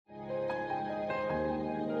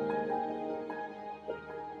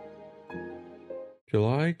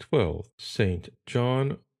July 12th, St.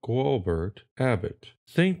 John Gualbert, Abbot.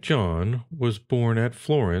 St. John was born at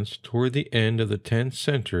Florence toward the end of the 10th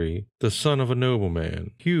century, the son of a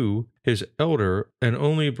nobleman. Hugh, his elder and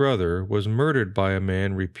only brother, was murdered by a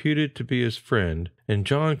man reputed to be his friend, and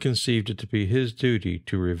John conceived it to be his duty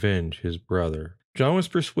to revenge his brother. John was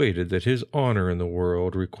persuaded that his honor in the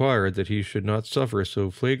world required that he should not suffer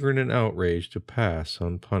so flagrant an outrage to pass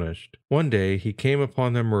unpunished. One day he came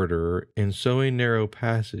upon the murderer in so a narrow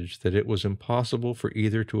passage that it was impossible for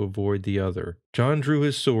either to avoid the other. John drew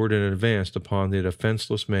his sword and advanced upon the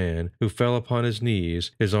defenseless man, who fell upon his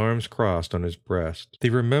knees, his arms crossed on his breast. The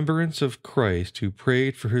remembrance of Christ, who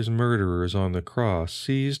prayed for his murderers on the cross,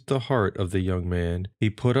 seized the heart of the young man. He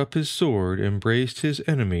put up his sword, embraced his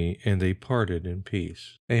enemy, and they parted in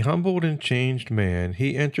peace. A humbled and changed man,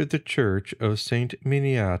 he entered the church of St.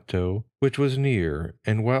 Miniato, which was near,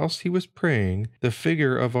 and whilst he was praying, the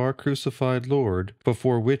figure of our crucified Lord,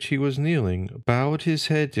 before which he was kneeling, bowed his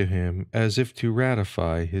head to him as if to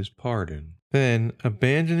ratify his pardon. Then,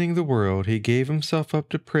 abandoning the world, he gave himself up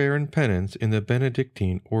to prayer and penance in the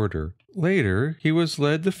Benedictine order. Later, he was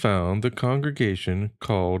led to found the congregation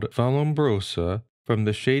called Vallombrosa, from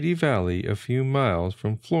the shady valley a few miles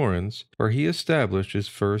from Florence, where he established his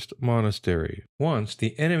first monastery. Once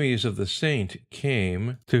the enemies of the saint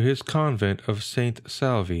came to his convent of St.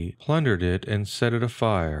 Salvi, plundered it and set it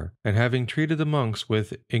afire, and having treated the monks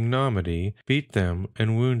with ignominy, beat them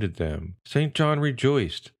and wounded them. St. John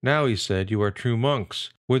rejoiced. "Now," he said, "you are true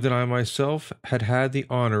monks. Would that I myself had had the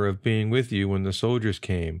honor of being with you when the soldiers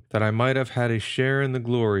came, that I might have had a share in the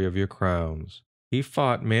glory of your crowns." He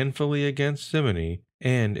fought manfully against simony,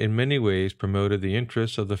 and in many ways promoted the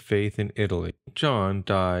interests of the faith in Italy. John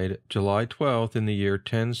died July 12th in the year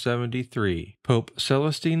 1073. Pope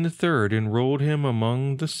Celestine III enrolled him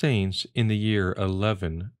among the saints in the year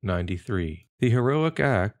 1193. The heroic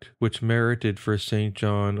act which merited for St.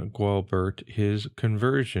 John Gualbert his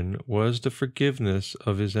conversion was the forgiveness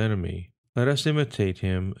of his enemy. Let us imitate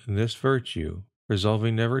him in this virtue,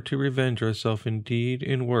 resolving never to revenge ourselves in deed,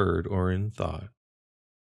 in word, or in thought.